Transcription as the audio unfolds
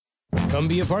Come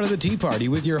be a part of the Tea Party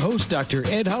with your host, Dr.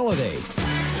 Ed Holliday.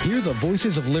 Hear the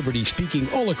voices of liberty speaking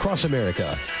all across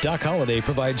America. Doc Holliday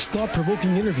provides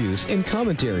thought-provoking interviews and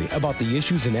commentary about the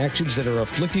issues and actions that are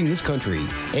afflicting this country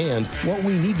and what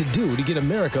we need to do to get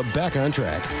America back on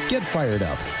track. Get fired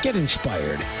up. Get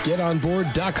inspired. Get on board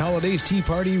Doc Holliday's Tea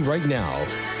Party right now.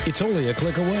 It's only a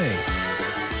click away.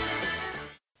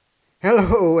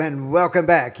 Hello and welcome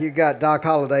back. You got Doc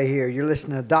Holliday here. You're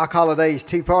listening to Doc Holliday's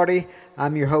Tea Party.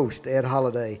 I'm your host, Ed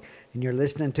Holliday, and you're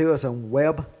listening to us on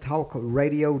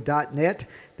webtalkradio.net.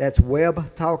 That's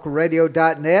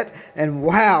webtalkradio.net. And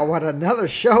wow, what another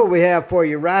show we have for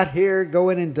you right here,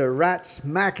 going into right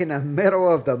smack in the middle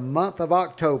of the month of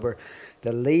October.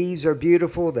 The leaves are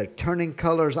beautiful. They're turning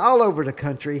colors all over the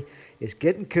country. It's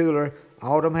getting cooler.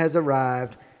 Autumn has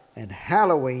arrived, and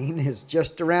Halloween is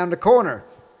just around the corner.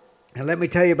 And let me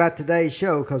tell you about today's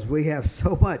show, because we have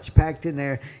so much packed in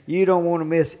there. You don't want to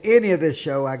miss any of this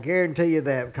show. I guarantee you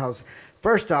that, because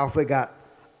first off, we got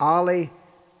Ali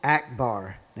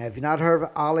Akbar. Now, if you've not heard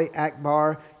of Ali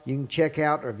Akbar, you can check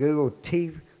out or Google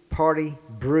Tea Party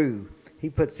Brew. He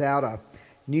puts out a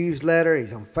newsletter.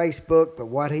 He's on Facebook. But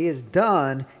what he has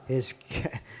done is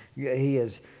he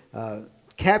has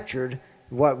captured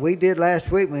what we did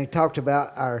last week when we talked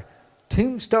about our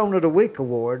Tombstone of the Week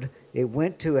award. It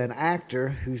went to an actor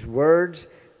whose words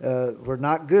were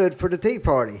not good for the Tea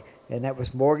Party, and that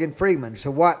was Morgan Freeman.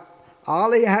 So what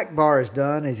Ali Akbar has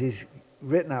done is he's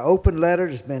written an open letter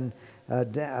that's been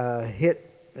hit.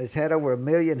 It's had over 1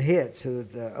 million hits. So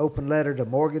the open letter to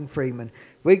Morgan Freeman.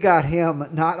 We got him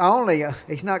not only,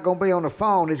 he's not going to be on the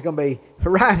phone, he's going to be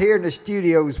right here in the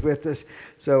studios with us.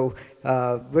 So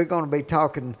we're going to be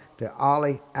talking to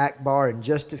Ali Akbar in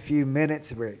just a few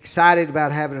minutes. We're excited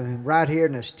about having him right here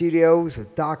in the studios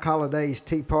with Doc Holliday's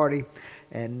Tea Party.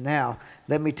 And now,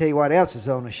 let me tell you what else is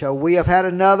on the show. We have had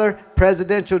another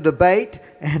presidential debate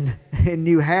in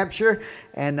New Hampshire,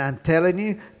 and I'm telling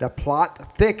you, the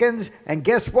plot thickens. And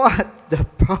guess what? The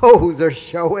polls are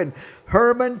showing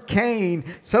Herman Cain.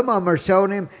 Some of them are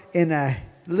showing him in a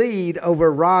lead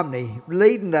over Romney,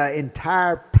 leading the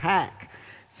entire pack.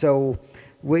 So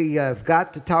we have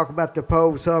got to talk about the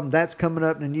polls some. That's coming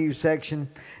up in the news section.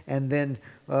 And then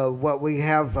what we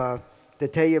have to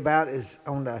tell you about is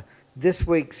on this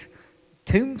week's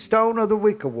Tombstone of the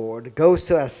Week award goes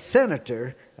to a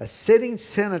senator, a sitting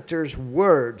senator's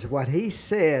words. What he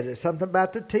said is something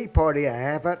about the Tea Party I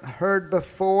haven't heard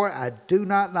before. I do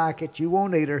not like it. You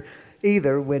won't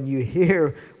either when you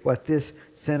hear what this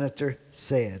senator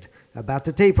said about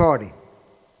the Tea Party.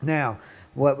 Now,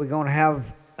 what we're going to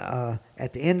have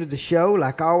at the end of the show,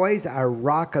 like always, our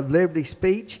Rock of Liberty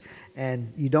speech.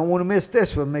 And you don't want to miss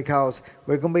this one, because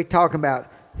we're going to be talking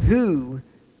about who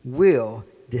will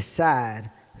decide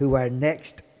who our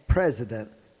next president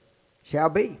shall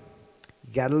be.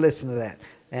 You got to listen to that.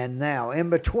 And now, in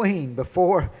between,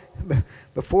 before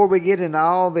we get into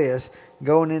all this,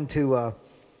 going into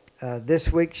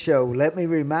this week's show, let me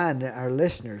remind our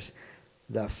listeners,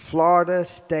 the Florida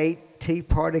State Tea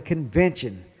Party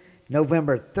Convention,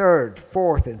 November 3rd,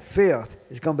 4th, and 5th,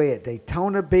 is going to be at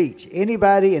Daytona Beach.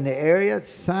 Anybody in the area,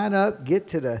 sign up, get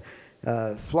to the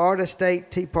Florida State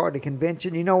Tea Party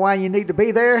Convention. You know why you need to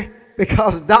be there?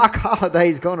 Because Doc Holliday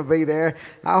is going to be there.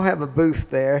 I'll have a booth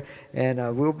there, and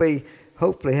we'll be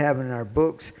hopefully having our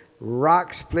books,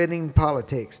 Rock Splitting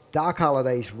Politics. Doc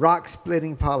Holliday's Rock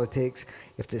Splitting Politics.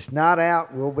 If it's not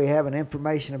out, we'll be having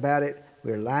information about it.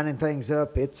 We're lining things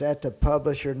up. It's at the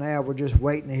publisher now. We're just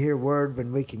waiting to hear word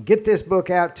when we can get this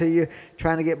book out to you,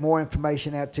 trying to get more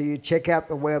information out to you. Check out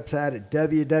the website at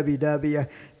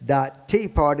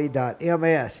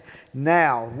www.teaparty.ms.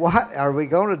 Now, what are we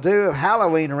going to do?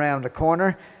 Halloween around the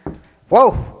corner.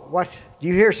 Whoa, do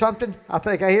you hear something? I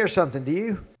think I hear something. Do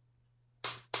you?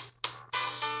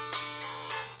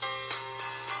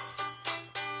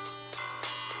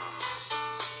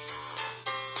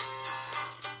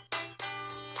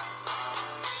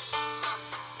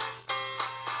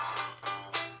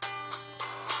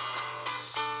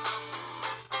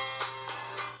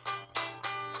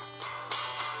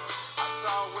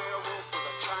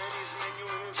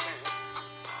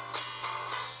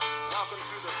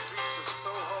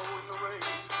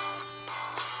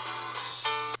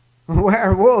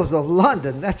 Werewolves of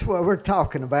London. That's what we're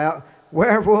talking about.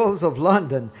 Werewolves of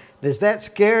London. Is that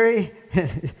scary?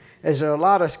 Is there a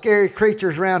lot of scary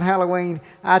creatures around Halloween?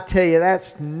 I tell you,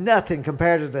 that's nothing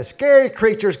compared to the scary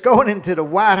creatures going into the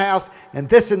White House and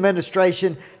this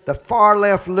administration, the far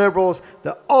left liberals,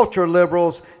 the ultra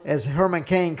liberals, as Herman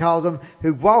Cain calls them,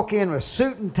 who walk in with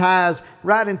suit and ties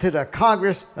right into the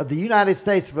Congress of the United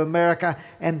States of America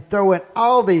and throw in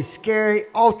all these scary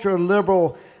ultra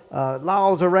liberal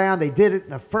laws around. They did it in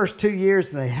the first 2 years,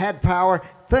 and they had power.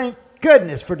 Thank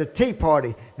goodness for the Tea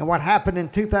Party and what happened in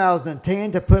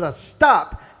 2010 to put a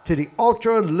stop to the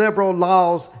ultra-liberal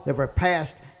laws that were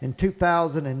passed in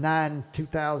 2009,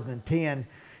 2010.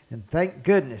 And thank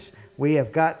goodness we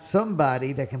have got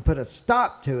somebody that can put a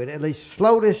stop to it, at least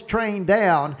slow this train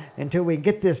down until we can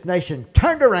get this nation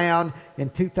turned around in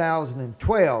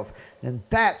 2012. And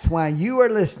that's why you are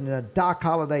listening to Doc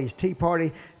Holliday's Tea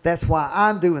Party. That's why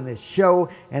I'm doing this show,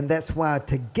 and that's why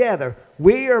together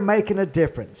we are making a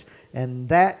difference. And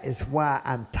that is why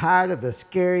I'm tired of the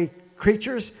scary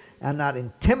creatures. I'm not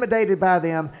intimidated by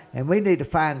them, and we need to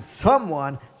find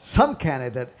someone, some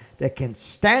candidate that can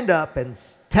stand up and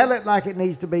tell it like it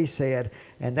needs to be said.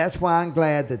 And that's why I'm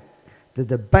glad that the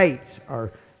debates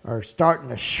are starting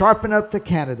to sharpen up the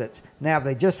candidates. Now,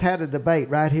 they just had a debate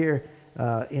right here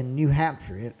in New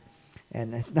Hampshire.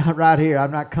 And it's not right here.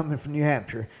 I'm not coming from New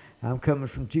Hampshire. I'm coming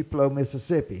from Tupelo,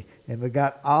 Mississippi. And we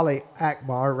got Ali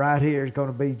Akbar right here is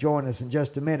going to be joining us in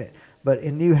just a minute. But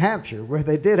in New Hampshire, where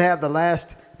they did have the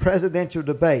last presidential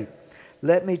debate,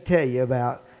 let me tell you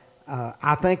about,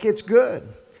 I think it's good.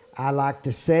 I like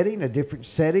the setting, a different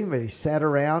setting, where he sat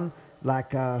around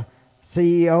like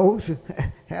CEOs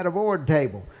at a board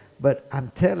table. But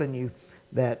I'm telling you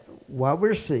that what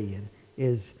we're seeing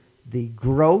is the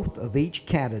growth of each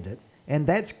candidate, and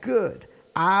that's good.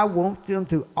 I want them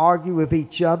to argue with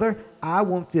each other. I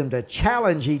want them to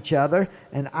challenge each other,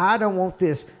 and I don't want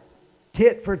this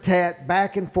tit for tat,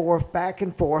 back and forth, back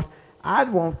and forth.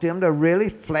 I'd want them to really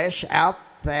flesh out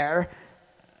their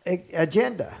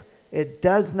agenda. It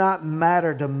does not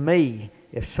matter to me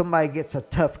if somebody gets a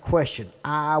tough question.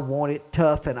 I want it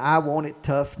tough, and I want it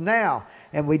tough now.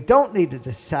 And we don't need to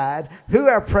decide who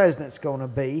our president's going to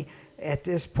be at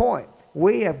this point.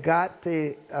 We have got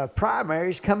the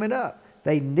primaries coming up.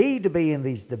 They need to be in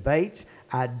these debates.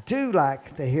 I do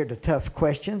like to hear the tough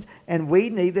questions, and we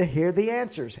need to hear the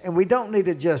answers. And we don't need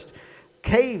to just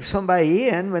cave somebody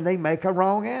in when they make a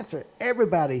wrong answer.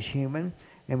 Everybody's human,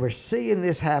 and we're seeing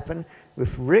this happen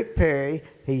with Rick Perry.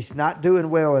 He's not doing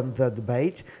well in the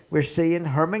debates. We're seeing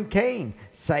Herman Cain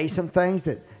say some things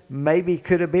that maybe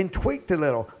could have been tweaked a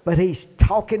little, but he's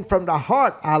talking from the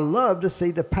heart. I love to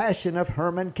see the passion of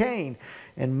Herman Cain.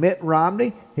 And Mitt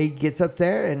Romney, he gets up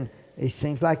there and it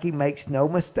seems like he makes no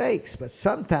mistakes, but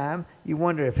sometimes you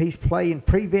wonder if he's playing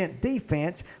prevent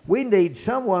defense. We need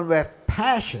someone with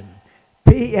passion.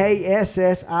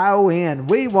 Passion.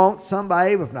 We want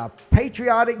somebody with a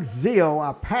patriotic zeal,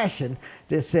 a passion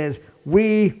that says,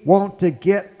 we want to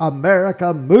get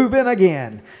America moving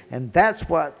again. And that's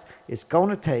what it's going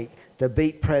to take to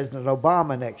beat President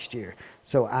Obama next year.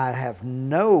 So I have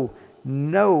no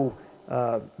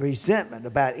resentment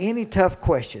about any tough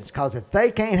questions, because if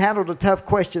they can't handle the tough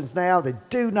questions now, they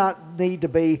do not need to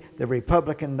be the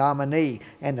Republican nominee.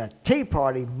 And the Tea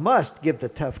Party must give the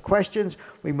tough questions.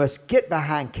 We must get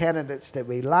behind candidates that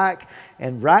we like.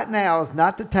 And right now is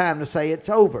not the time to say it's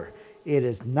over. It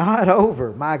is not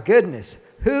over. My goodness.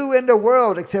 Who in the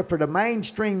world, except for the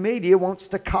mainstream media, wants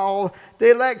to call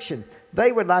the election?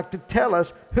 They would like to tell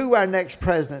us who our next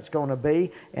president's going to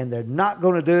be, and they're not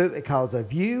going to do it because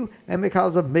of you and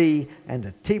because of me and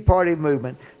the Tea Party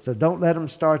movement. So don't let them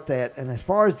start that. And as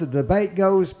far as the debate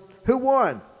goes, who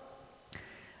won?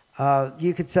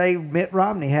 You could say Mitt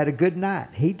Romney had a good night.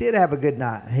 He did have a good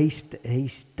night. He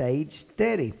stayed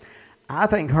steady. I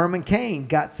think Herman Cain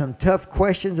got some tough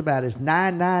questions about his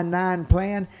 999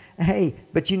 plan. Hey,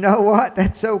 but you know what?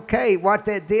 That's okay. What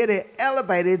that did, it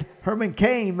elevated Herman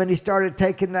Cain when he started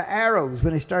taking the arrows,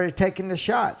 when he started taking the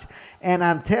shots. And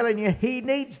I'm telling you, he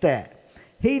needs that.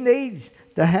 He needs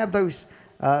to have those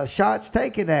shots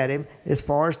taken at him as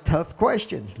far as tough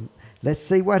questions. Let's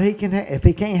see what he can. If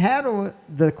he can't handle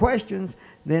the questions,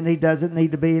 then he doesn't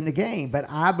need to be in the game. But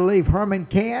I believe Herman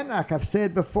can, like I've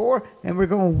said before, and we're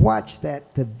going to watch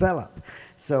that develop.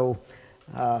 So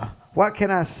what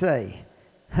can I say?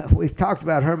 We've talked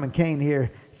about Herman Cain here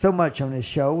so much on this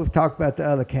show. We've talked about the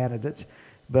other candidates.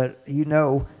 But you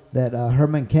know that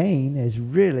Herman Cain has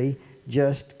really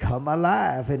just come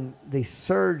alive in the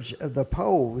surge of the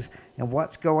polls and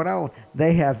what's going on.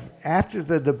 They have, after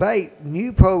the debate,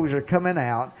 new polls are coming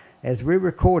out as we're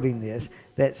recording this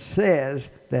that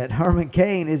says that Herman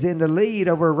Cain is in the lead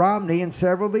over Romney in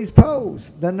several of these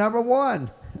polls. The number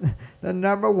one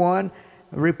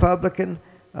Republican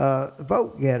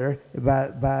vote getter by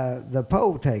the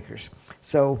poll takers.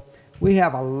 So we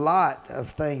have a lot of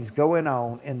things going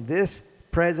on in this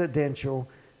presidential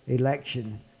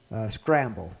election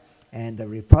scramble, and the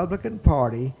Republican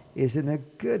Party is in a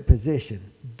good position.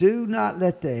 Do not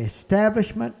let the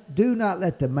establishment, do not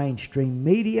let the mainstream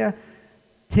media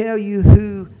tell you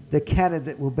who the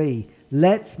candidate will be.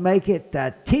 Let's make it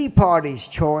the Tea Party's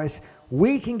choice.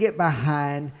 We can get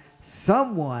behind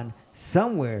someone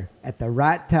somewhere at the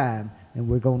right time, and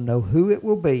we're going to know who it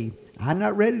will be. I'm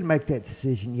not ready to make that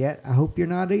decision yet. I hope you're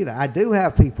not either. I do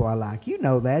have people I like. You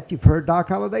know that. You've heard Doc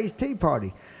Holliday's Tea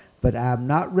Party. But I'm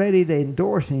not ready to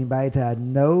endorse anybody until I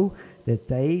know that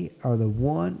they are the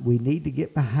one we need to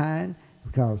get behind,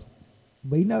 because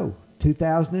we know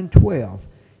 2012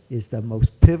 is the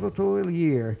most pivotal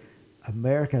year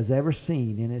America has ever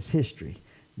seen in its history.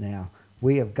 Now,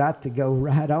 we have got to go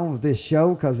right on with this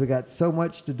show because we got so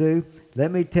much to do.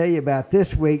 Let me tell you about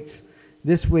this week's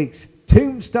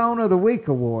Tombstone of the Week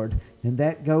award, and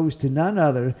that goes to none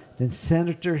other than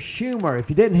Senator Schumer. If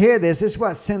you didn't hear this, this is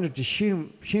what Senator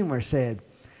Schumer said.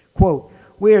 Quote,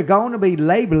 "We are going to be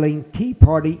labeling Tea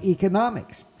Party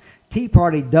economics, Tea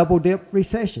Party double-dip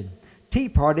recession, Tea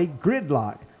Party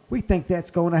gridlock. We think that's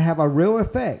going to have a real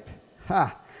effect."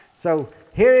 Ha! So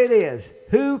here it is.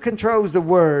 Who controls the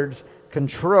words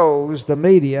controls the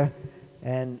media,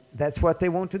 and that's what they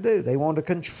want to do. They want to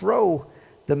control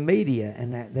the media,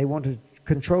 and they want to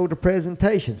control the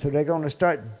presentation. So they're going to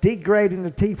start degrading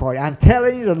the Tea Party. I'm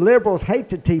telling you, the liberals hate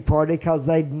the Tea Party because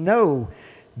they know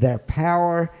their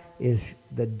power is,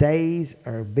 the days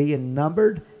are being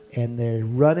numbered and they're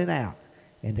running out.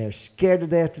 And they're scared to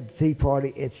death of the Tea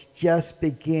Party. It's just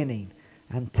beginning.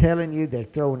 I'm telling you, they're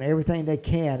throwing everything they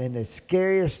can. And the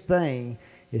scariest thing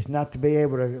is not to be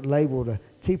able to label the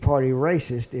Tea Party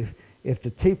racist if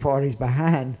the Tea Party's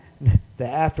behind the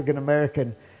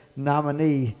African-American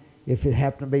nominee, if it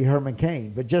happened to be Herman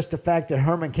Cain. But just the fact that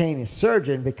Herman Cain is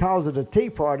surging because of the Tea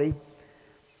Party.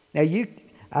 Now,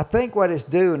 I think what it's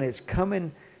doing, it's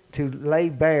coming to lay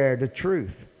bare the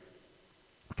truth.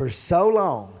 For so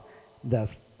long,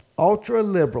 the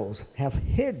ultra-liberals have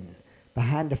hidden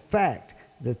behind the fact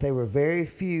that there were very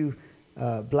few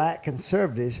black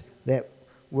conservatives that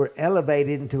were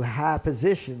elevated into high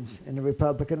positions in the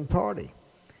Republican Party.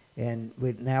 And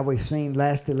now we've seen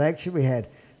last election, we had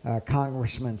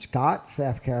Congressman Scott,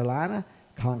 South Carolina,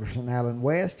 Congressman Allen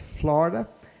West, Florida,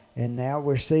 and now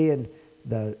we're seeing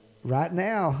right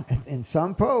now in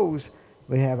some polls,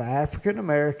 we have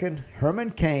African-American Herman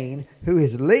Cain, who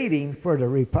is leading for the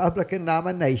Republican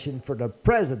nomination for the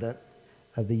President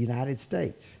of the United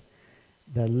States.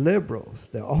 The liberals,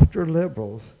 the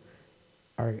ultra-liberals,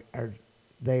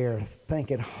 they are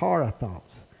thinking horror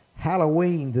thoughts.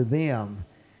 Halloween to them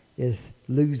is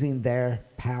losing their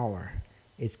power.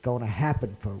 It's going to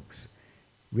happen, folks.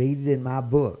 Read it in my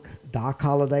book, Doc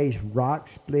Holliday's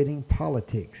Rock-Splitting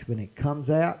Politics. When it comes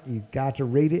out, you've got to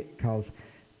read it because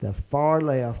the far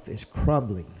left is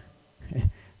crumbling.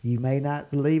 You may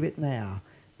not believe it now,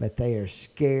 but they are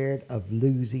scared of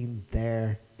losing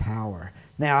their power.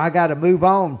 Now, I got to move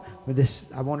on with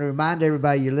this. I want to remind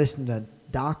everybody you're listening to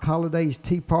Doc Holliday's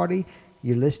Tea Party.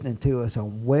 You're listening to us on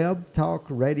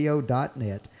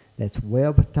webtalkradio.net. That's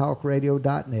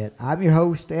webtalkradio.net. I'm your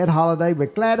host, Ed Holliday,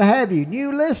 but glad to have you.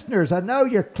 New listeners, I know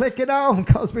you're clicking on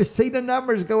because we see the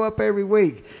numbers go up every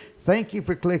week. Thank you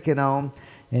for clicking on.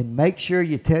 And make sure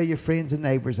you tell your friends and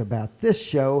neighbors about this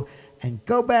show and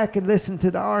go back and listen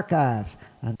to the archives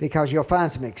because you'll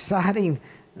find some exciting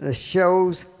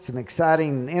shows, some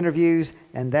exciting interviews,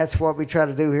 and that's what we try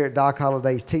to do here at Doc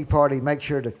Holliday's Tea Party. Make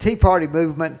sure the Tea Party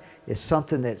movement is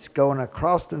something that's going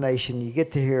across the nation. You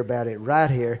get to hear about it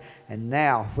right here. And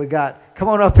now we got, come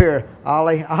on up here,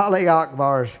 Ali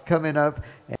Akbar's coming up.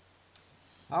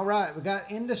 All right, we got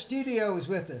in the studios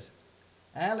with us,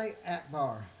 Ali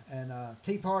Akbar, and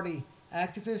Tea Party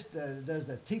activist, does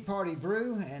the Tea Party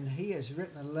Brew, and he has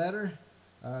written a letter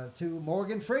to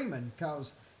Morgan Freeman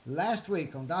because last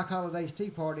week on Doc Holliday's Tea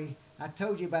Party, I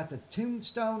told you about the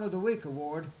Tombstone of the Week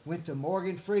award went to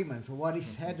Morgan Freeman for what he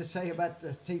had to say about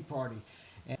the Tea Party.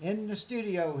 And in the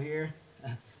studio here,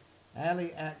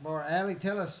 Ali Akbar. Ali,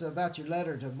 tell us about your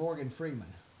letter to Morgan Freeman.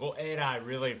 Well, Ed, I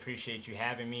really appreciate you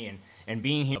having me and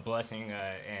being here. A blessing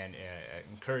and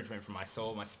encouragement for my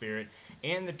soul, my spirit,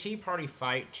 and the Tea Party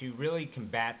fight to really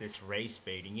combat this race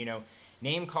baiting. You know,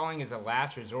 name calling is a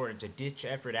last resort. It's a ditch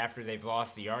effort after they've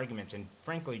lost the arguments. And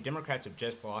frankly, Democrats have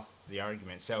just lost the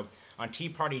argument. So on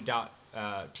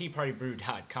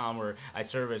teapartybrew.com, where I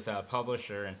serve as a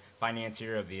publisher and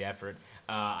financier of the effort,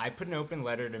 I put an open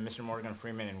letter to Mr. Morgan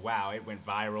Freeman, and wow, it went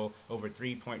viral. Over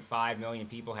 3.5 million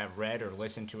people have read or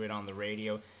listened to it on the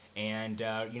radio. And,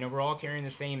 we're all carrying the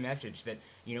same message that,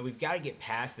 we've got to get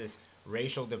past this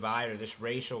racial divide or this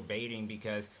racial baiting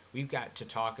because we've got to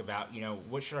talk about,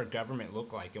 what should our government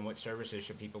look like and what services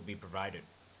should people be provided.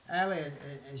 Ali,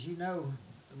 as you know,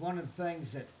 one of the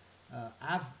things that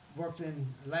I've worked in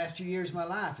the last few years of my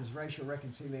life is racial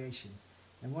reconciliation.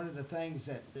 And one of the things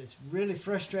that's really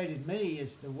frustrated me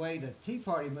is the way the Tea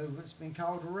Party movement's been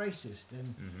called racist,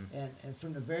 and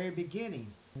from the very beginning.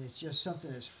 And it's just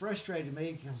something that's frustrated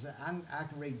me because I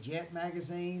can read Jet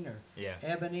magazine or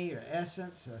Ebony or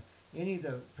Essence or any of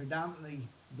the predominantly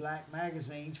black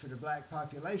magazines for the black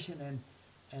population,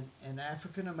 and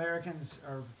African Americans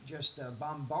are just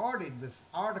bombarded with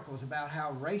articles about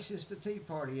how racist the Tea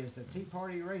Party is, the Tea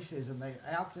Party racism.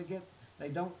 They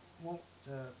don't want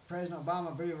President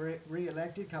Obama be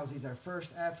re-elected because he's our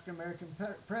first African American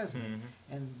president.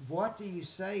 And what do you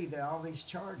say to all these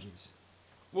charges?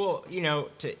 Well,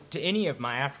 to any of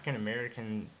my African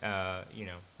American,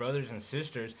 brothers and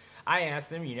sisters, I ask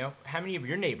them, how many of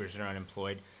your neighbors are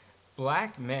unemployed?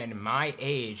 Black men my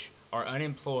age are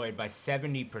unemployed by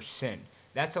 70%.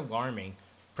 That's alarming.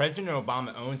 President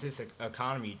Obama owns this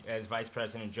economy, as Vice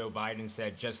President Joe Biden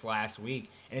said just last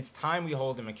week, and it's time we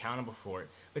hold him accountable for it.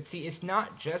 But see, it's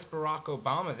not just Barack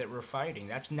Obama that we're fighting.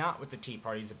 That's not what the Tea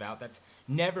Party is about. That's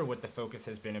never what the focus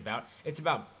has been about. It's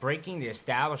about breaking the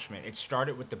establishment. It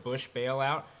started with the Bush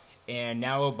bailout, and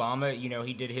now Obama,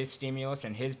 he did his stimulus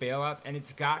and his bailouts, and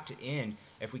it's got to end.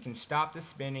 If we can stop the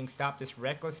spending, stop this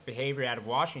reckless behavior out of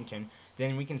Washington,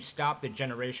 then we can stop the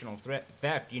generational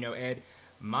theft. Ed,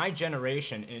 my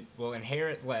generation will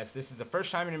inherit less. This is the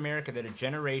first time in America that a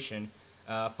generation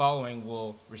following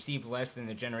will receive less than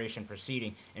the generation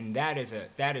preceding, and that is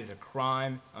a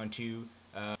crime unto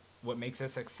what makes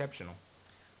us exceptional.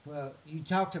 Well, you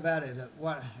talked about it.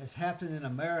 What has happened in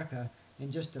America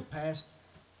in just the past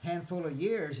handful of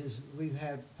years is we've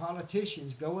had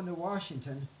politicians go into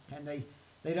Washington and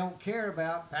they don't care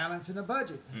about balancing a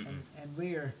budget,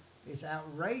 and it's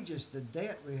outrageous the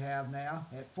debt we have now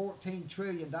at $14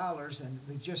 trillion, and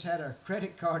we've just had our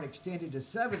credit card extended to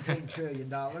 $17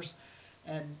 trillion,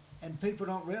 and people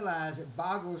don't realize it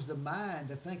boggles the mind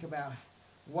to think about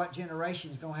what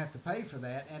generation is going to have to pay for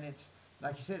that, and it's,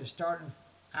 like you said, it's starting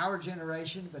our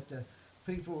generation, but the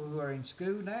people who are in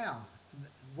school now,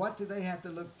 what do they have to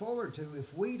look forward to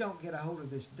if we don't get a hold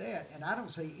of this debt? And I don't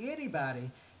see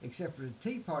anybody except for the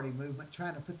Tea Party movement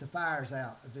trying to put the fires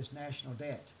out of this national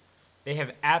debt. They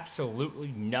have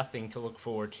absolutely nothing to look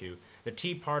forward to. The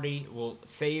Tea Party will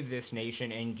save this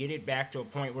nation and get it back to a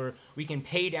point where we can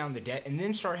pay down the debt and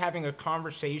then start having a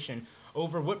conversation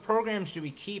over what programs do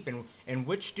we keep and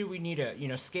which do we need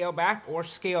to scale back or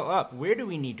scale up. Where do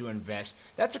we need to invest?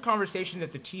 That's a conversation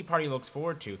that the Tea Party looks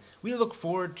forward to. We look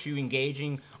forward to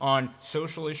engaging on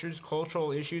social issues,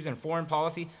 cultural issues, and foreign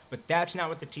policy, but that's not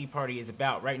what the Tea Party is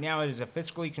about. Right now it is a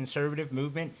fiscally conservative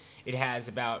movement. It has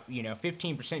about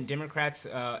 15% Democrats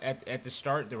at the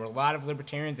start. There were a lot of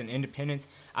libertarians and independents.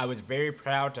 I was very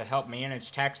proud to help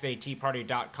manage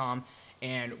TaxDayTeaParty.com,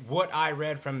 and what I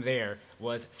read from there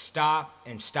was stop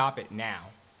and stop it now.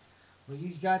 Well,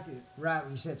 you got it right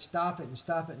when you said stop it and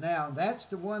stop it now. And that's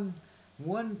the one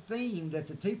theme that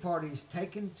the Tea Party's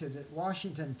taken to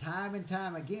Washington time and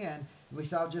time again. We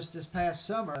saw just this past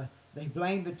summer they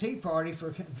blamed the Tea Party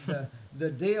for the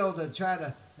deal to try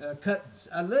to cut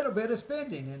a little bit of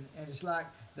spending, and it's like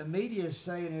the media is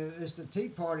saying it's the Tea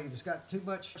Party that's got too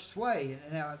much sway.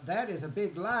 And now that is a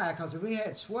big lie, because if we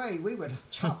had sway, we would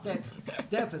chop that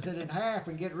deficit in half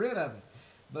and get rid of it.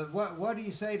 But what do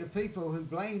you say to people who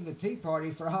blame the Tea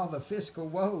Party for all the fiscal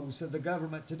woes of the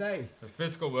government today? The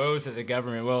fiscal woes of the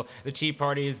government. Well, the Tea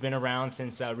Party has been around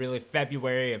since really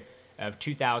February of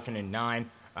 2009.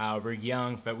 We're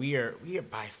young, but we are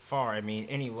by far,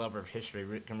 any lover of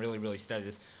history can really study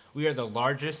this. We are the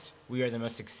largest, we are the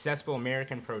most successful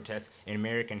American protest in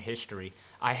American history.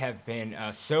 I have been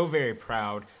so very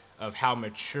proud of how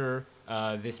mature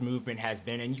this movement has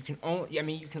been, and you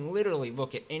can literally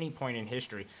look at any point in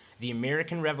history. The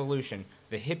American Revolution,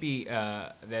 the hippies,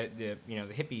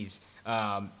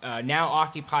 now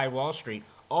Occupy Wall Street.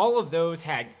 All of those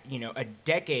had, a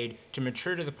decade to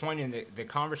mature to the point in the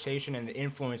conversation and the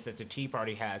influence that the Tea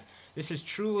Party has. This is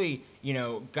truly,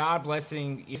 God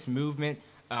blessing this movement.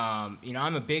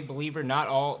 I'm a big believer. Not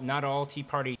all Tea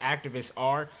Party activists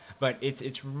are, but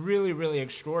it's really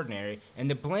extraordinary. And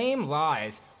the blame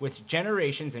lies with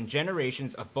generations and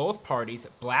generations of both parties,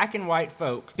 black and white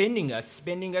folk, spending us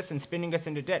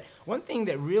into debt. One thing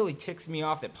that really ticks me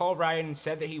off that Paul Ryan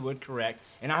said that he would correct,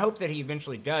 and I hope that he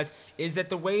eventually does, is that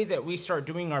the way that we start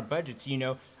doing our budgets,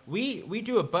 we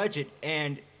do a budget,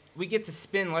 and we get to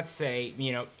spend, let's say,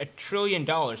 $1 trillion.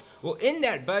 Well, in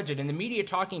that budget, and the media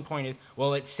talking point is,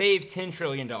 well, it saves $10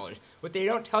 trillion. What they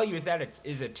don't tell you is that it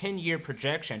is a 10-year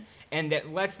projection, and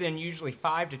that less than usually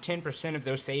 5 to 10% of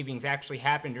those savings actually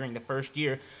happen during the first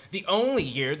year, the only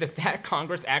year that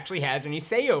Congress actually has any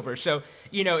say over. So,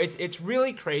 it's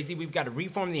really crazy. We've got to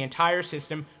reform the entire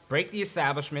system, break the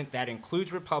establishment. That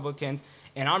includes Republicans,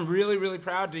 and I'm really, really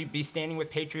proud to be standing with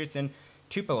patriots and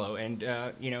Tupelo, and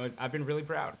I've been really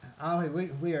proud. Ollie,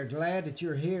 we are glad that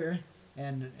you're here,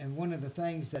 and one of the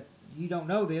things that you don't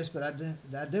know this, but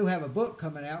I do have a book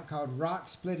coming out called Rock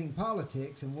Splitting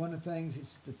Politics, and one of the things,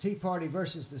 it's the Tea Party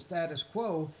versus the status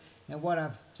quo, and what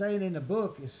I'm saying in the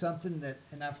book is something that,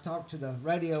 and I've talked to the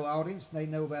radio audience, they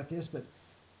know about this, but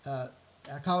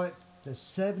I call it the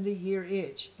 70-year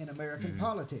itch in American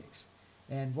politics.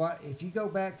 And if you go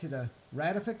back to the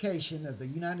ratification of the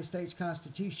United States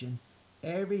Constitution,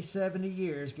 every 70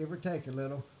 years, give or take a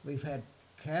little, we've had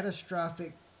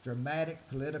catastrophic, dramatic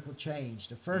political change.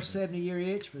 The first 70-year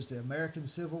itch was the American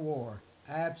Civil War.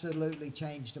 Absolutely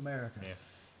changed America. Yeah.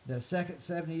 The second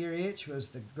 70-year itch was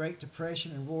the Great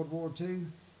Depression and World War II.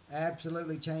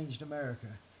 Absolutely changed America.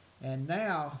 And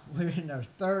now we're in our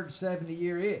third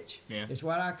 70-year itch. Yeah. Is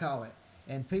what I call it.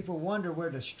 And people wonder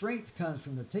where the strength comes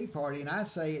from the Tea Party, and I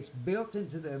say it's built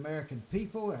into the American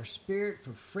people, our spirit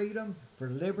for freedom, for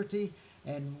liberty,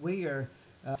 and we are,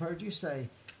 I've heard you say,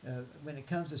 when it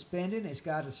comes to spending, it's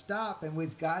got to stop, and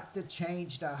we've got to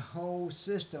change the whole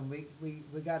system. We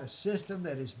got a system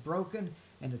that is broken,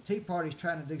 and the Tea Party's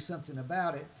trying to do something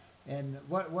about it. And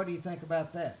what do you think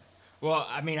about that? Well,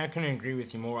 I mean, I couldn't agree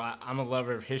with you more. I'm a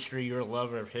lover of history. You're a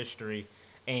lover of history.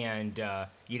 And,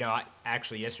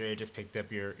 yesterday I just picked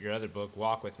up your other book,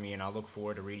 Walk With Me, and I look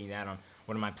forward to reading that on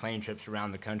one of my plane trips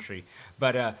around the country.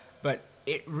 But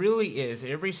it really is,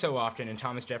 every so often, and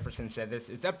Thomas Jefferson said this,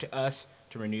 it's up to us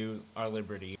to renew our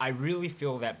liberty. I really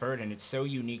feel that burden. It's so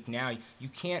unique now. You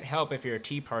can't help, if you're a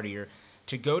Tea Partier,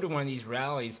 to go to one of these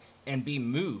rallies and be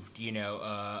moved, in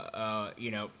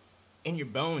your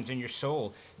bones, in your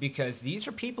soul, because these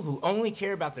are people who only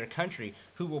care about their country,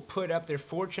 who will put up their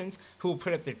fortunes, who will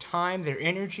put up their time, their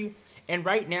energy. And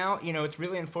right now, it's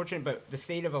really unfortunate, but the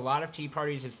state of a lot of Tea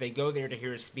Parties is they go there to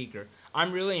hear a speaker.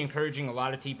 I'm really encouraging a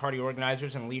lot of Tea Party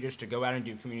organizers and leaders to go out and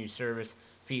do community service,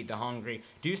 feed the hungry,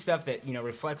 do stuff that,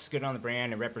 reflects good on the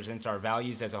brand and represents our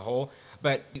values as a whole.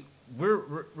 But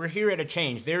we're here at a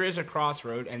change. There is a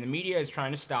crossroad, and the media is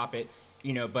trying to stop it,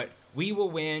 but we will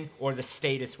win, or the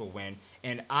status will win.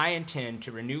 And I intend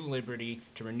to renew liberty,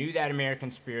 to renew that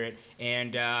American spirit,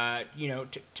 and,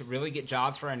 to really get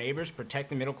jobs for our neighbors, protect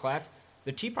the middle class.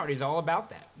 The Tea Party is all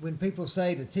about that. When people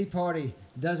say the Tea Party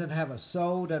doesn't have a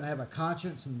soul, doesn't have a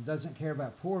conscience, and doesn't care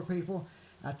about poor people,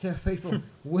 I tell people,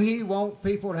 we want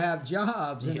people to have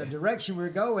jobs. In the direction we're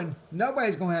going,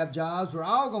 nobody's going to have jobs. We're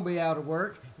all going to be out of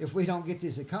work if we don't get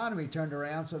this economy turned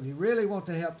around. So if you really want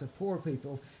to help the poor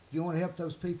people, if you want to help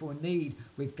those people in need,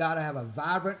 we've got to have a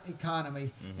vibrant economy,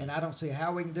 and I don't see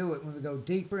how we can do it when we go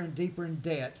deeper and deeper in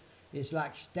debt. It's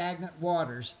like stagnant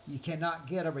waters. You cannot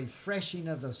get a refreshing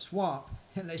of the swamp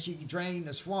unless you drain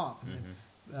the swamp.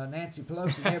 Nancy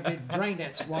Pelosi never did drain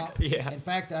that swamp. Yeah. In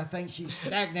fact, I think she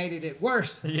stagnated it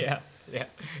worse. Yeah.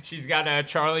 She's got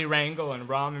Charlie Rangel and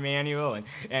Rahm Emanuel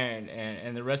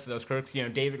and the rest of those crooks.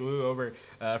 David Wu over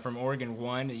from Oregon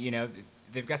won.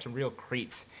 They've got some real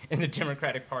creeps in the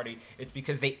Democratic Party. It's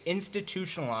because they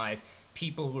institutionalize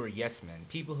people who are yes men,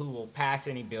 people who will pass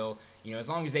any bill, as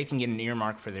long as they can get an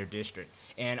earmark for their district.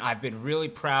 And I've been really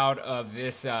proud of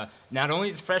this, not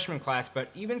only this freshman class, but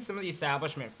even some of the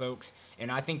establishment folks.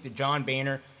 And I think that John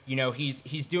Boehner,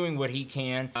 he's doing what he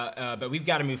can, but we've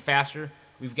got to move faster.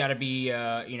 We've got to be,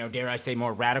 dare I say,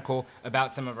 more radical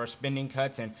about some of our spending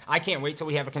cuts. And I can't wait till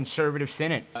we have a conservative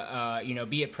Senate,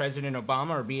 be it President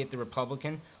Obama or be it the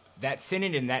Republican. That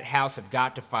Senate and that House have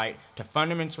got to fight to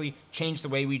fundamentally change the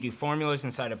way we do formulas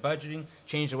inside of budgeting,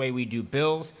 change the way we do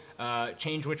bills,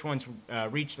 change which ones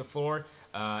reach the floor,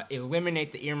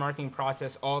 eliminate the earmarking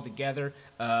process altogether.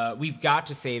 We've got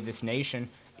to save this nation.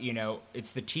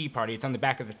 It's the Tea Party. It's on the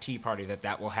back of the Tea Party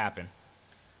that will happen.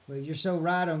 Well, you're so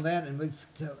right on that, and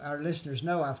our listeners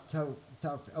know I've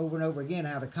talked over and over again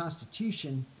how the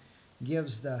Constitution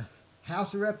gives the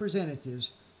House of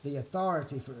Representatives the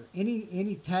authority for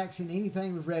any tax and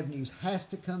anything with revenues has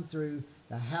to come through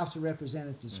the House of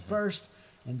Representatives first,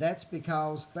 and that's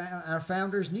because our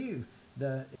founders knew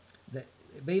that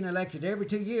being elected every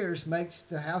 2 years makes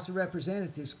the House of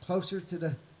Representatives closer to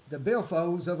the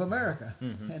billfolds of America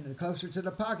and closer to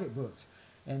the pocketbooks.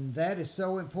 And that is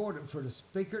so important for the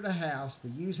Speaker of the House to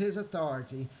use his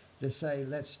authority to say,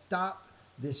 let's stop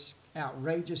this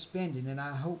outrageous spending. And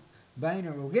I hope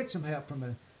Boehner will get some help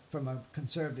from a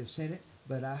conservative Senate,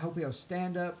 but I hope he'll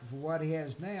stand up for what he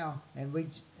has now. And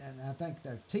I think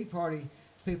the Tea Party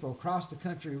people across the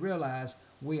country realize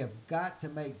we have got to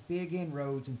make big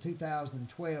inroads in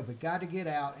 2012. We've got to get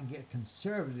out and get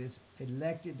conservatives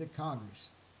elected to Congress.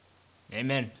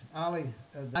 Amen. Ollie,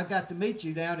 I got to meet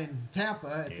you down in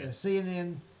Tampa at the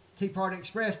CNN Tea Party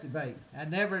Express debate. I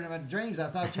never in my dreams I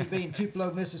thought you'd be in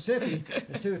Tupelo, Mississippi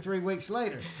 2 or 3 weeks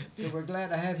later. So we're glad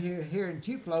to have you here in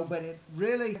Tupelo, but it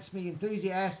really makes me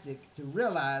enthusiastic to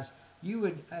realize you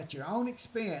would, at your own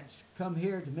expense, come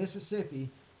here to Mississippi,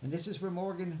 and this is where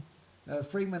Morgan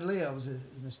Freeman lives, in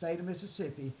the state of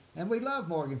Mississippi, and we love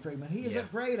Morgan Freeman. He is a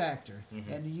great actor,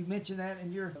 and you mentioned that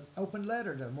in your open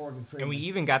letter to Morgan Freeman. And we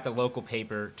even got the local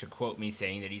paper to quote me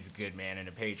saying that he's a good man and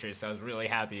a patriot, so I was really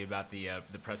happy about the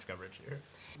press coverage here.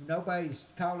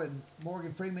 Nobody's calling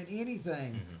Morgan Freeman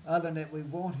anything other than that we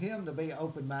want him to be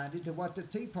open-minded to what the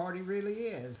Tea Party really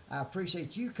is. I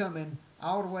appreciate you coming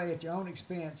all the way at your own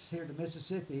expense here to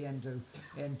Mississippi and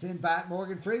to invite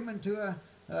Morgan Freeman to a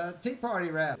Tea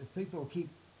Party rally. If people keep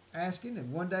asking,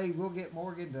 and one day we'll get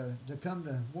Morgan to come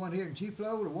to one here in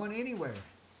Tupelo or one anywhere.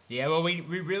 Yeah, well, we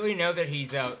really know that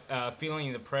he's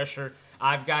feeling the pressure.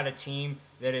 I've got a team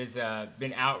that has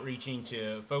been outreaching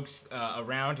to folks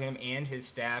around him and his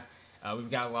staff.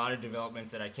 We've got a lot of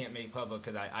developments that I can't make public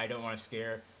because I don't want to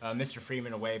scare Mr.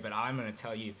 Freeman away, but I'm going to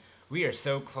tell you, we are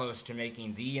so close to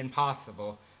making the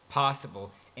impossible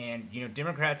possible. And, you know,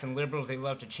 Democrats and liberals, they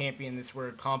love to champion this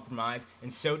word compromise,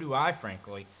 and so do I,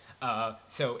 frankly.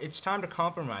 So it's time to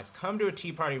compromise. Come to a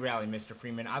Tea Party rally, Mr.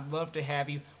 Freeman. I'd love to have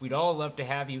you. We'd all love to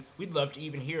have you. We'd love to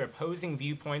even hear opposing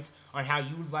viewpoints on how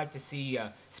you would like to see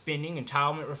spending,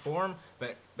 entitlement reform.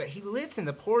 But he lives in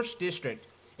the poorest district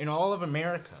in all of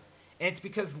America. And it's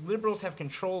because liberals have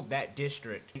controlled that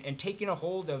district and taken a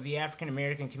hold of the African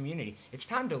American community. It's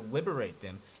time to liberate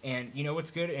them. And you know what's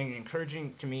good and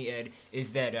encouraging to me, Ed,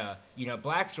 is that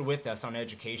blacks are with us on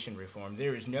education reform.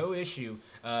 There is no issue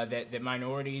that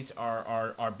minorities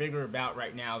are bigger about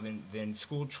right now than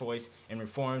school choice and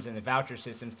reforms and the voucher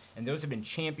systems. And those have been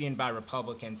championed by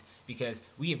Republicans because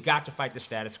we have got to fight the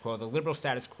status quo. The liberal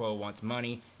status quo wants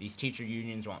money. These teacher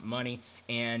unions want money.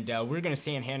 And we're going to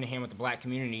stand hand in hand with the black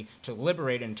community to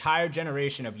liberate an entire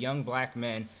generation of young black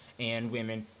men and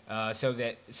women so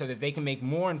that they can make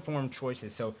more informed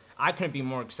choices. So I couldn't be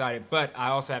more excited, but I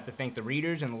also have to thank the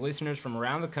readers and the listeners from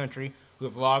around the country who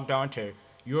have logged on to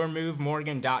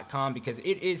yourmovemorgan.com because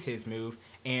it is his move,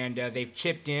 and they've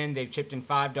chipped in. They've chipped in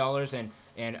 $5,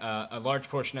 and a large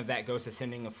portion of that goes to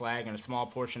sending a flag, and a small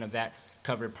portion of that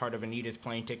covered part of Anita's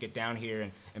plane ticket down here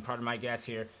and part of my gas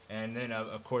here. And then,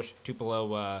 of course,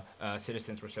 Tupelo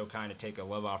citizens were so kind to take a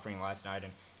love offering last night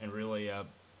and really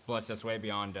blessed us way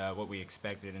beyond what we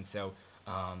expected. And so,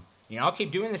 I'll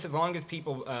keep doing this as long as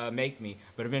people make me,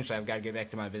 but eventually I've got to get back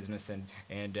to my business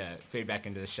and fade back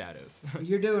into the shadows.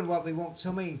 You're doing what we want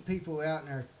so many people out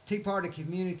in our Tea Party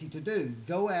community to do.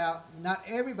 Go out. Not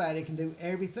everybody can do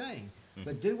everything,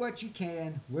 but do what you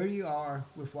can where you are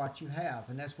with what you have.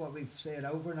 And that's what we've said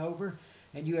over and over.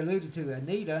 And you alluded to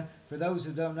Anita. For those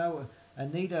who don't know,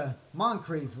 Anita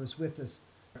Moncrief was with us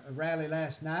at a rally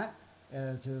last night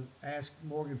to ask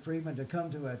Morgan Freeman to come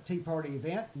to a Tea Party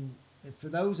event. And for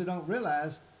those who don't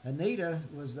realize, Anita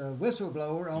was the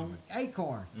whistleblower on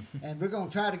Acorn. And we're going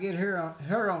to try to get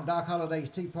her on Doc Holliday's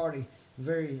Tea Party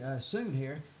very soon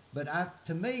here. But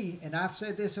to me, and I've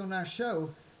said this on our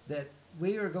show, that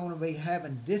we are going to be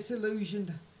having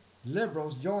disillusioned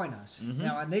liberals join us.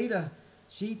 Now, Anita,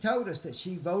 she told us that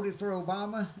she voted for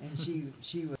Obama, and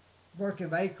she was working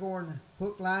with Acorn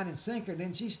hook, line, and sinker.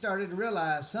 Then she started to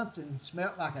realize something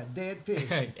smelled like a dead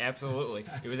fish. Absolutely.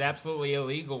 It was absolutely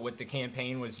illegal what the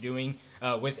campaign was doing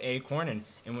with Acorn.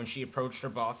 And when she approached her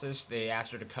bosses, they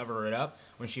asked her to cover it up.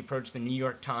 When she approached the New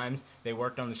York Times, they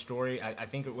worked on the story. I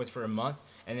think it was for a month.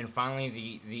 And then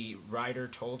finally, the writer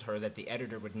told her that the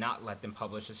editor would not let them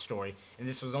publish the story. And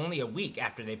this was only a week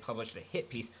after they published a hit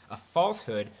piece, a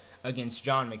falsehood against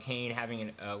John McCain having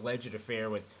an alleged affair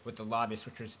with the lobbyist,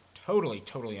 which was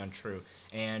totally untrue.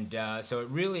 And so it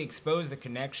really exposed the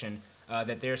connection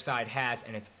that their side has,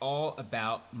 and it's all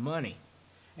about money.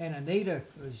 And Anita,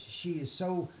 she is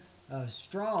so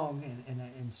strong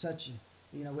and such,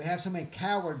 we have so many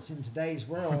cowards in today's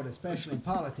world, especially in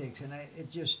politics, and it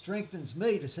just strengthens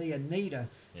me to see Anita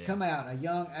come out, a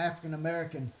young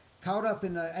African-American, caught up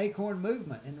in the Acorn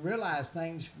movement and realize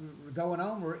things going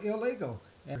on were illegal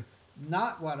and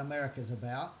not what America's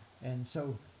about. And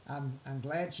so I'm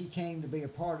glad she came to be a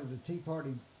part of the Tea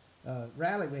Party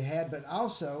rally we had, but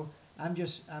also I'm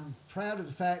proud of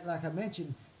the fact, like I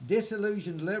mentioned,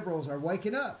 disillusioned liberals are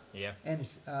waking up. Yeah. And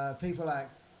it's people like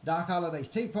Doc Holliday's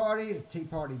Tea Party, the Tea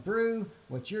Party Brew,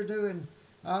 what you're doing,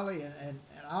 Ollie, and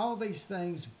all these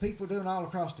things people doing all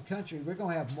across the country. We're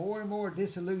going to have more and more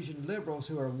disillusioned liberals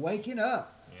who are waking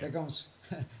up. Yeah.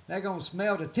 They're going to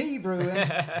smell the tea brewing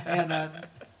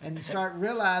and start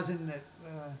realizing that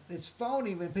it's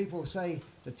phony when people say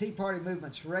the Tea Party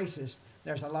movement's racist.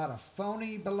 There's a lot of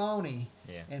phony baloney,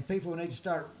 and people need to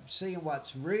start seeing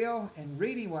what's real and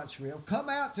reading what's real. Come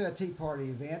out to a Tea Party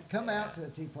event. Come out to a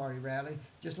Tea Party rally,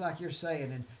 just like you're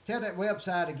saying. And tell that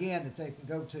website again that they can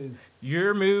go to.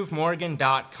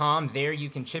 YourMoveMorgan.com. There you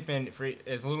can chip in for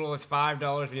as little as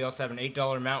 $5. We also have an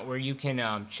 $8 amount where you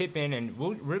can chip in, and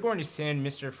we're going to send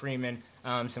Mr. Freeman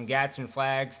some Gadsden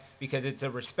flags because it's a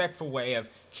respectful way of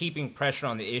keeping pressure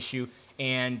on the issue.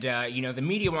 And, the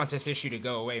media wants this issue to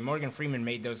go away. Morgan Freeman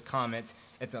made those comments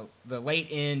at the late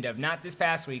end of not this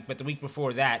past week, but the week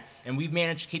before that. And we've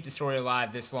managed to keep the story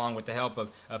alive this long with the help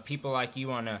of people like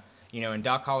you on, in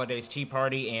Doc Holliday's Tea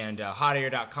Party and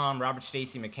HotAir.com, Robert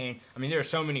Stacey McCain. I mean, there are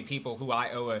so many people who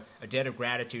I owe a debt of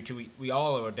gratitude to. We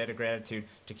all owe a debt of gratitude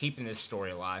to keeping this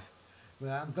story alive.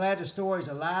 Well, I'm glad the story's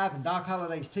alive, and Doc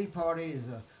Holliday's Tea Party is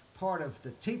a part of the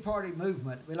Tea Party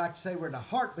movement. We like to say we're the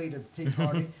heartbeat of the Tea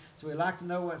Party, so we like to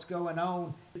know what's going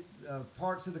on in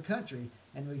parts of the country,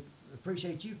 and we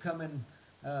appreciate you coming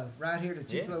right here to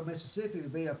Tupelo, Mississippi to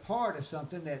be a part of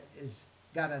something that is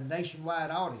got a nationwide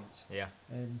audience. Yeah.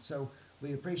 And so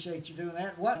we appreciate you doing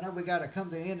that. I know we got to come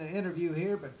to the end of the interview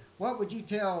here, but what would you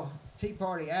tell Tea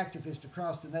Party activists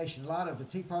across the nation? A lot of the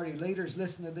Tea Party leaders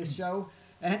listen to this show.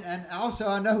 And also,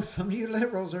 I know some of you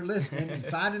liberals are listening and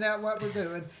finding out what we're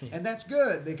doing, and that's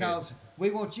good because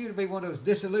we want you to be one of those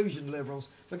disillusioned liberals.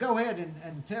 But go ahead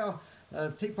and tell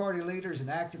Tea Party leaders and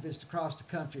activists across the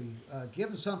country, give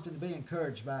them something to be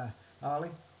encouraged by, Ollie.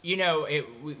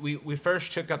 We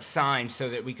first took up signs so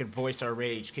that we could voice our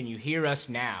rage. Can you hear us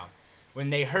now? When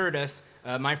they heard us,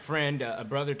 my friend, a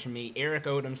brother to me, Eric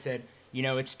Odom, said,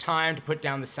 it's time to put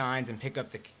down the signs and pick up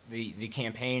the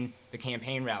campaign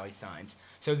rally signs.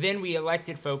 So then we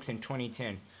elected folks in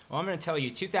 2010. Well, I'm going to tell you,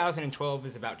 2012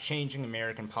 is about changing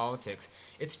American politics.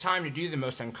 It's time to do the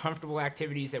most uncomfortable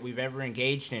activities that we've ever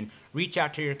engaged in. Reach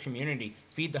out to your community.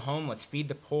 Feed the homeless. Feed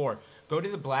the poor. Go to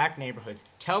the black neighborhoods.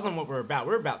 Tell them what we're about.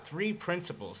 We're about 3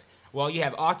 principles. While you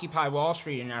have Occupy Wall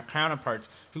Street and our counterparts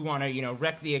who want to,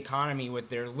 wreck the economy with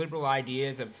their liberal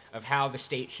ideas of how the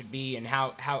state should be and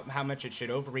how much it should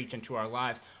overreach into our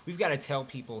lives, we've got to tell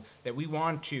people that we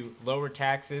want to lower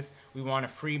taxes, we want a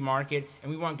free market,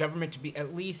 and we want government to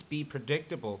at least be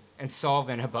predictable and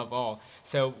solvent above all.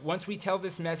 So once we tell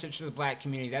this message to the black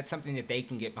community, that's something that they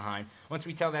can get behind. Once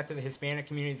we tell that to the Hispanic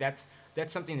community, that's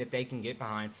something that they can get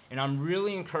behind. And I'm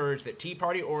really encouraged that Tea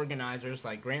Party organizers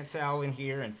like Grant Sal in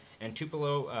here and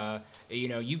Tupelo,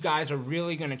 you guys are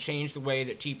really going to change the way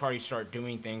that Tea Party start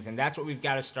doing things, and that's what we've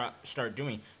got to start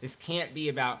doing. This can't be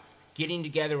about getting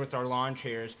together with our lawn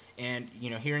chairs and,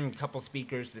 hearing a couple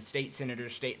speakers, the state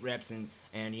senators, state reps,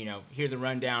 and hear the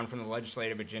rundown from the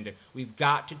legislative agenda. We've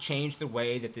got to change the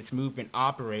way that this movement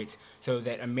operates so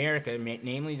that America,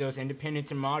 namely those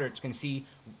independents and moderates, can see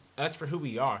us for who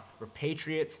we are. We're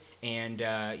patriots, and,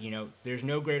 there's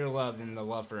no greater love than the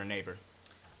love for a neighbor.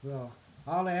 Well,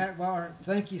 Ollie Akbar,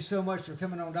 thank you so much for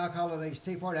coming on Doc Holliday's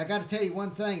Tea Party. I got to tell you one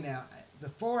thing now.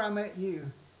 Before I met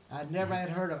you, I'd never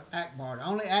had heard of Akbar. The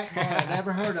only Akbar I'd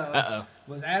ever heard of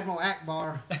was Admiral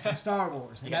Akbar from Star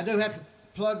Wars. And I do have to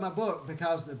plug my book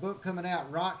because the book coming out,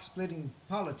 Rock Splitting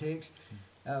Politics,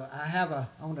 I have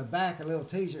on the back a little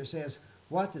teaser that says,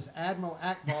 what does Admiral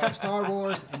Akbar of Star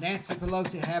Wars and Nancy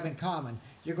Pelosi have in common?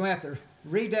 You're going to have to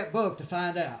read that book to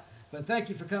find out. But thank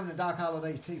you for coming to Doc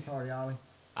Holliday's Tea Party, Ollie.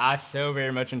 I so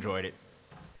very much enjoyed it.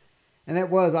 And that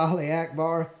was Ollie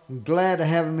Akbar. I'm glad to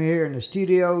have him here in the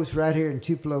studios right here in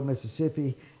Tupelo,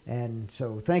 Mississippi. And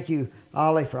so thank you,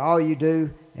 Ollie, for all you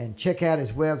do. And check out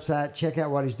his website. Check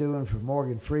out what he's doing for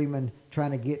Morgan Freeman,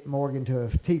 trying to get Morgan to a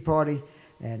Tea Party.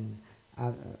 And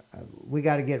we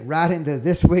got to get right into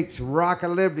this week's Rock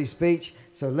of Liberty speech.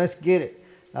 So let's get it.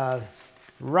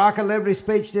 Rock of Liberty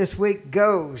speech this week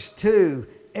goes to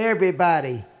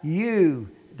everybody, you,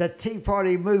 the Tea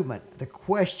Party movement. The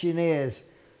question is,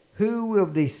 who will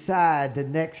decide the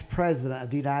next president of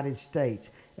the United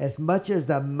States? As much as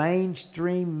the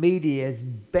mainstream media is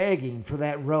begging for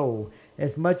that role,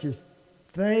 as much as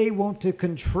they want to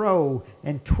control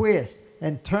and twist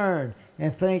and turn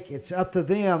and think it's up to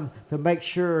them to make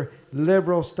sure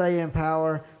liberals stay in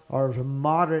power or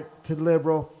moderate to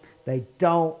liberal, they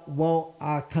don't want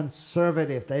a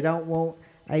conservative. They don't want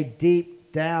a deep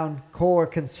down core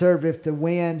conservative to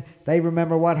win. They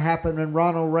remember what happened when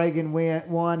Ronald Reagan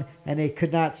won, and they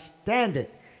could not stand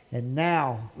it. And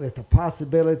now, with the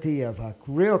possibility of a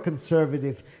real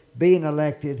conservative being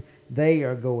elected, they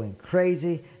are going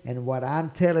crazy. And what I'm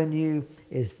telling you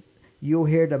is, you'll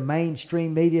hear the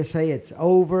mainstream media say it's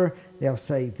over. They'll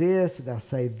say this, they'll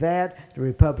say that. The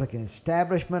Republican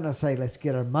establishment will say, let's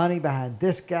get our money behind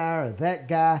this guy or that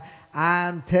guy.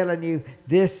 I'm telling you,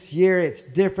 this year it's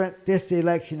different. This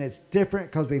election it's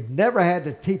different because we've never had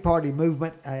the Tea Party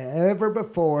movement ever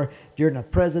before during a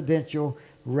presidential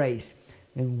race.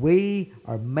 And we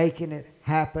are making it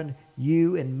happen.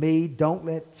 You and me. Don't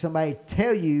let somebody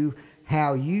tell you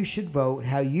how you should vote,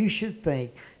 how you should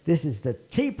think. This is the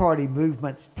Tea Party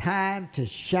movement's time to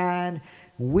shine.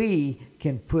 We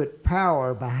can put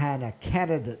power behind a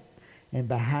candidate and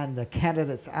behind the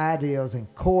candidate's ideals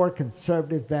and core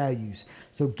conservative values.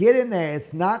 So get in there.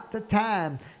 It's not the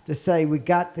time to say we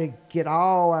got to get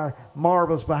all our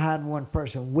marbles behind one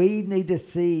person. We need to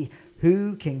see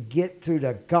who can get through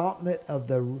the gauntlet of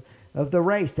the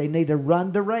race. They need to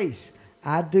run the race.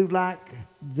 I do like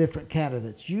different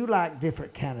candidates. You like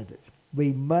different candidates.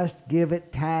 We must give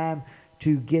it time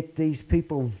to get these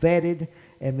people vetted,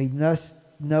 and we must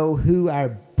know who our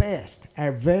best,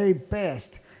 our very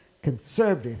best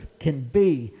conservative can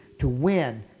be to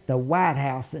win the White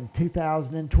House in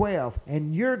 2012.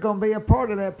 And you're going to be a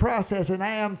part of that process, and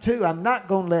I am too. I'm not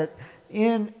going to let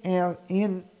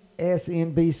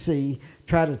MSNBC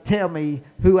try to tell me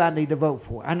who I need to vote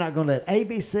for. I'm not going to let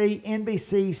ABC,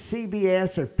 NBC,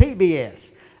 CBS, or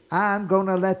PBS. I'm going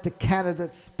to let the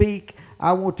candidates speak.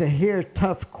 I want to hear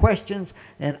tough questions,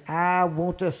 and I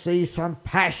want to see some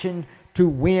passion to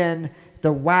win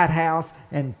the White House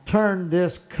and turn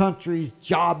this country's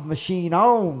job machine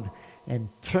on and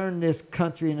turn this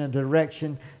country in a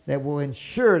direction that will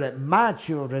ensure that my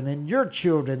children and your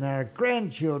children and our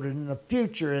grandchildren in the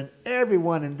future and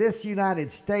everyone in this United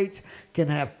States can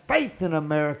have faith in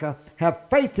America, have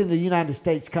faith in the United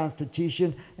States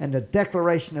Constitution and the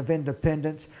Declaration of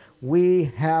Independence. We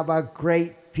have a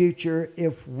great future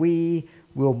if we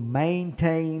will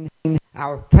maintain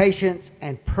our patience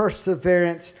and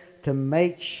perseverance to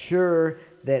make sure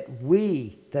that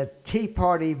we, the Tea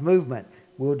Party movement,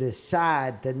 will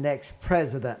decide the next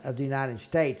president of the United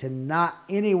States, and not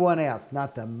anyone else,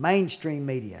 not the mainstream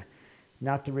media,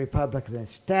 not the Republican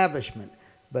establishment,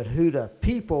 but who the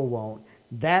people want.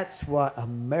 That's what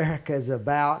America is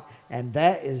about, and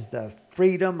that is the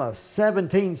freedom of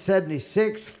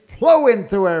 1776 flowing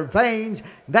through our veins.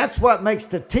 That's what makes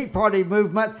the Tea Party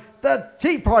movement the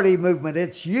Tea Party movement.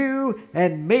 It's you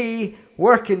and me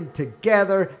working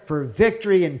together for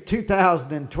victory in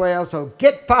 2012. So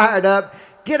get fired up,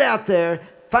 get out there,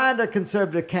 find our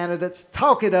conservative candidates,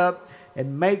 talk it up,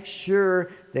 and make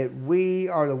sure that we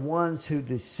are the ones who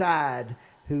decide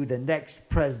who the next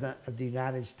president of the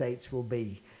United States will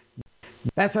be.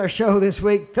 That's our show this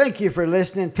week. Thank you for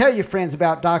listening. Tell your friends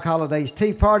about Doc Holliday's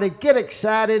Tea Party. Get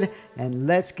excited, and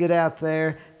let's get out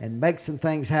there and make some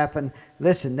things happen.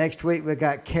 Listen, next week we've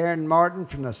got Karen Martin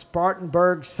from the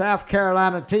Spartanburg, South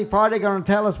Carolina Tea Party going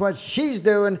to tell us what she's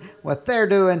doing, what they're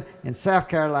doing in South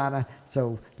Carolina.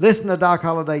 So listen to Doc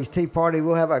Holliday's Tea Party.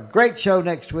 We'll have a great show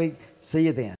next week. See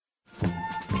you then.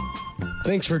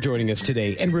 Thanks for joining us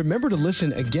today, and remember to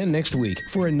listen again next week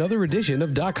for another edition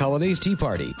of Doc Holliday's Tea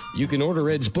Party. You can order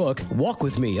Ed's book, Walk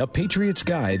With Me, A Patriot's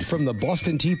Guide from the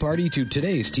Boston Tea Party to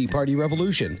Today's Tea Party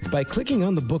Revolution by clicking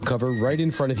on the book cover right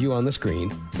in front of you on the screen.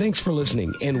 Thanks for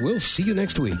listening, and we'll see you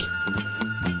next week.